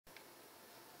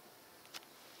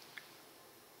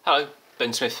Hello,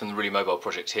 Ben Smith from the Really Mobile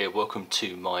Project here. Welcome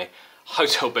to my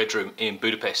hotel bedroom in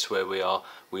Budapest, where we are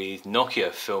with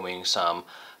Nokia filming some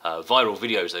viral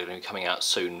videos that are going to be coming out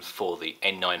soon for the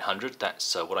N900.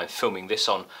 That's what I'm filming this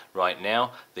on right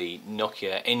now, the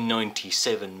Nokia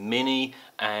N97 Mini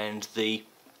and the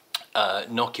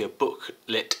Nokia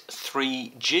Booklet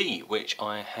 3G, which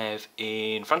I have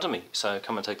in front of me. So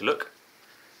come and take a look.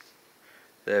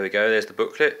 There we go, there's the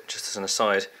booklet. Just as an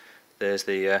aside, there's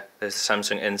the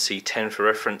Samsung NC10 for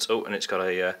reference. Oh, and it's got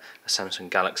a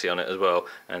Samsung Galaxy on it as well.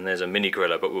 And there's a mini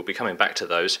Gorilla, but we'll be coming back to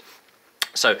those.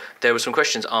 So there were some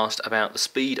questions asked about the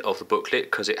speed of the booklet,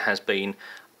 because it has been,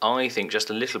 I think, just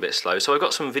a little bit slow. So I've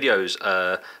got some videos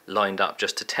lined up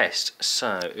just to test.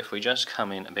 So if we just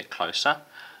come in a bit closer,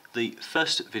 the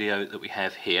first video that we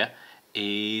have here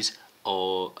is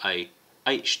a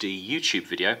HD YouTube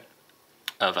video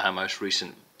of our most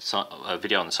recent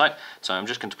video on the site. So I'm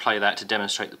just going to play that to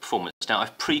demonstrate the performance. Now,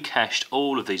 I've pre-cached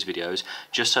all of these videos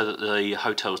just so that the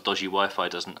hotel's dodgy Wi-Fi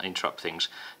doesn't interrupt things.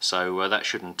 So that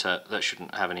shouldn't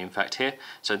have any impact here.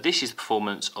 So this is the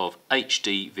performance of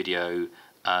HD video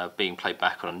being played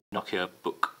back on a Nokia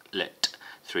Booklet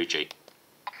 3G.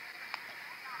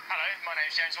 Hello, my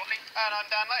name's James Watley. And I'm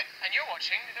Dan Lane. And you're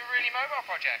watching the Really Mobile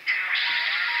Project.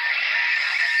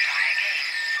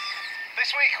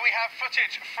 This week we have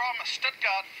footage from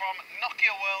Stuttgart from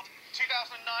Nokia World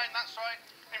 2009, that's right.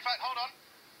 In fact, hold on.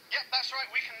 Yep, that's right.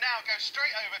 We can now go straight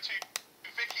over to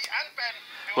Vicky and Ben,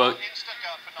 who are in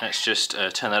Stuttgart for Nokia. Let's just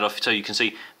turn that off so you can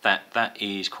see that that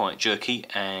is quite jerky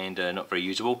and not very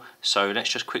usable. So let's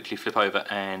just quickly flip over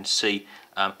and see.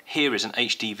 Here is an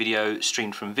HD video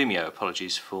streamed from Vimeo.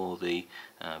 Apologies for the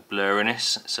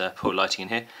blurriness. It's poor lighting in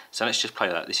here. So let's just play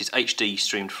that. This is HD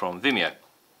streamed from Vimeo.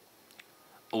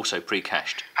 Also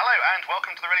pre-cached. Hello and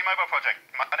welcome to the Really Mobile Project.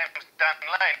 My name is Dan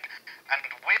Lane and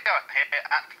we are here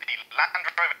at the Land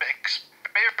Rover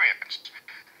Experience.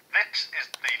 This is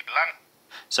the Land...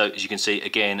 So as you can see,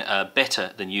 again,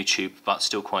 better than YouTube, but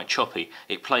still quite choppy.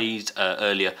 It played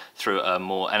earlier through a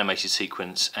more animated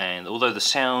sequence, and although the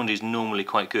sound is normally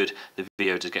quite good, the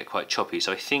video does get quite choppy.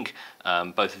 So I think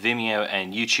both Vimeo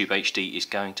and YouTube HD is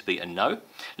going to be a no.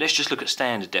 Let's just look at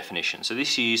standard definition. So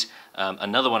this is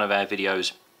another one of our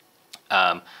videos.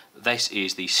 This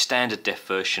is the standard def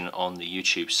version on the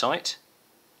YouTube site.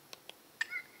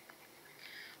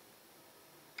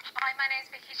 Hi, my name's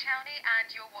Vicky Chowney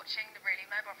and you're watching the Really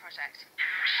Mobile Project.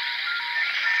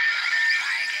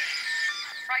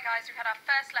 Right guys, we've had our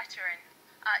first letter in.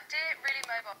 Dear Really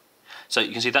Mobile. So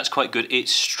you can see that's quite good. It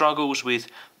struggles with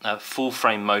full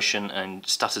frame motion and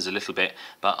stutters a little bit,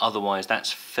 but otherwise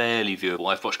that's fairly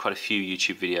viewable. I've watched quite a few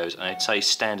YouTube videos and I'd say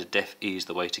standard def is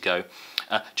the way to go.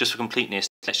 Just for completeness,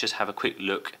 let's just have a quick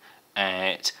look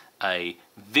at a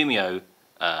Vimeo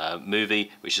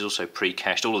movie, which is also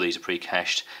pre-cached. All of these are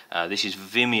pre-cached. This is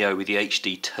Vimeo with the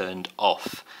HD turned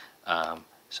off.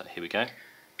 So here we go.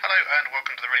 Hello and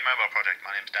welcome to the Really Mobile Project.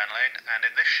 My name's Dan Lane and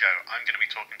in this show I'm going to be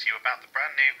talking to you about the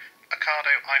brand new Ocado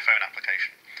iPhone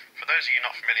application. For those of you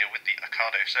not familiar with the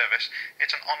Ocado service,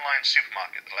 it's an online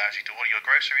supermarket that allows you to order your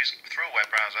groceries through a web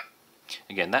browser.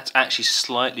 Again, that's actually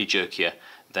slightly jerkier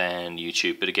than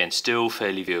YouTube, but again, still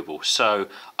fairly viewable.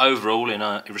 So overall, in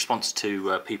response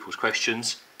to people's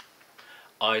questions,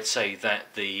 I'd say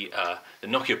that the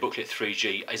Nokia Booklet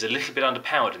 3G is a little bit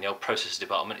underpowered in the old processor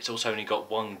department. It's also only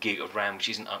got 1 gig of RAM, which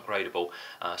isn't upgradable.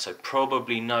 So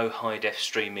probably no high-def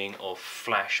streaming of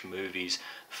Flash movies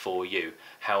for you.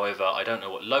 However, I don't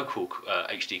know what local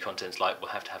HD content's like.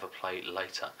 We'll have to have a play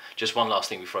later. Just one last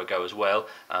thing before I go as well.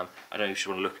 I don't know if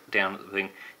you want to look down at the thing.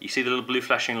 You see the little blue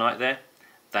flashing light there?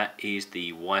 That is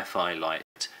the Wi-Fi light.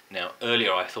 Now,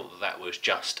 earlier I thought that that was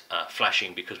just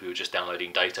flashing because we were just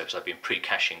downloading data, because I've been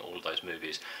pre-caching all of those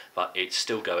movies, but it's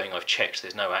still going. I've checked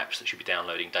there's no apps that should be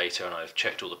downloading data, and I've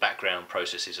checked all the background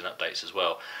processes and updates as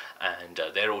well, and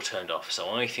they're all turned off. So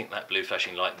I think that blue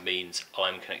flashing light means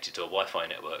I'm connected to a Wi-Fi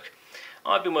network.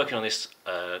 I've been working on this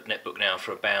netbook now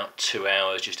for about 2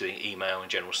 hours, just doing email and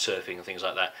general surfing and things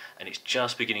like that, and it's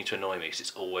just beginning to annoy me because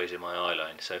it's always in my eye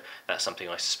line. So that's something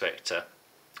I suspect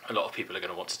a lot of people are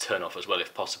going to want to turn off as well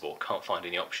if possible. Can't find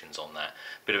any options on that.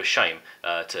 Bit of a shame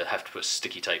to have to put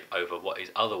sticky tape over what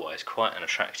is otherwise quite an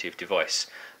attractive device.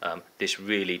 This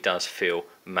really does feel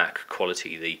Mac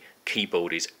quality. The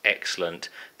keyboard is excellent.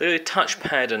 The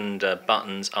touchpad and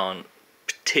buttons aren't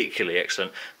particularly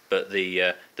excellent, but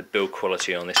the build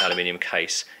quality on this aluminium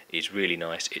case is really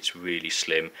nice. It's really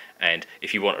slim, and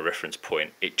if you want a reference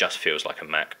point, it just feels like a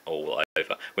Mac all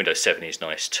over. Windows 7 is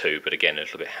nice too, but again a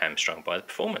little bit hamstrung by the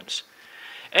performance.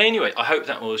 Anyway, I hope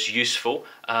that was useful.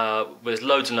 There's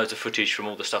loads and loads of footage from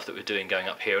all the stuff that we're doing going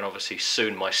up here, and obviously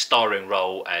soon my starring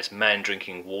role as man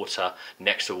drinking water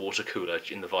next to a water cooler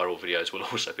in the viral videos will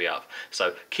also be up.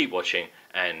 So keep watching,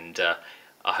 and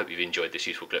I hope you've enjoyed this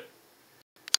useful clip.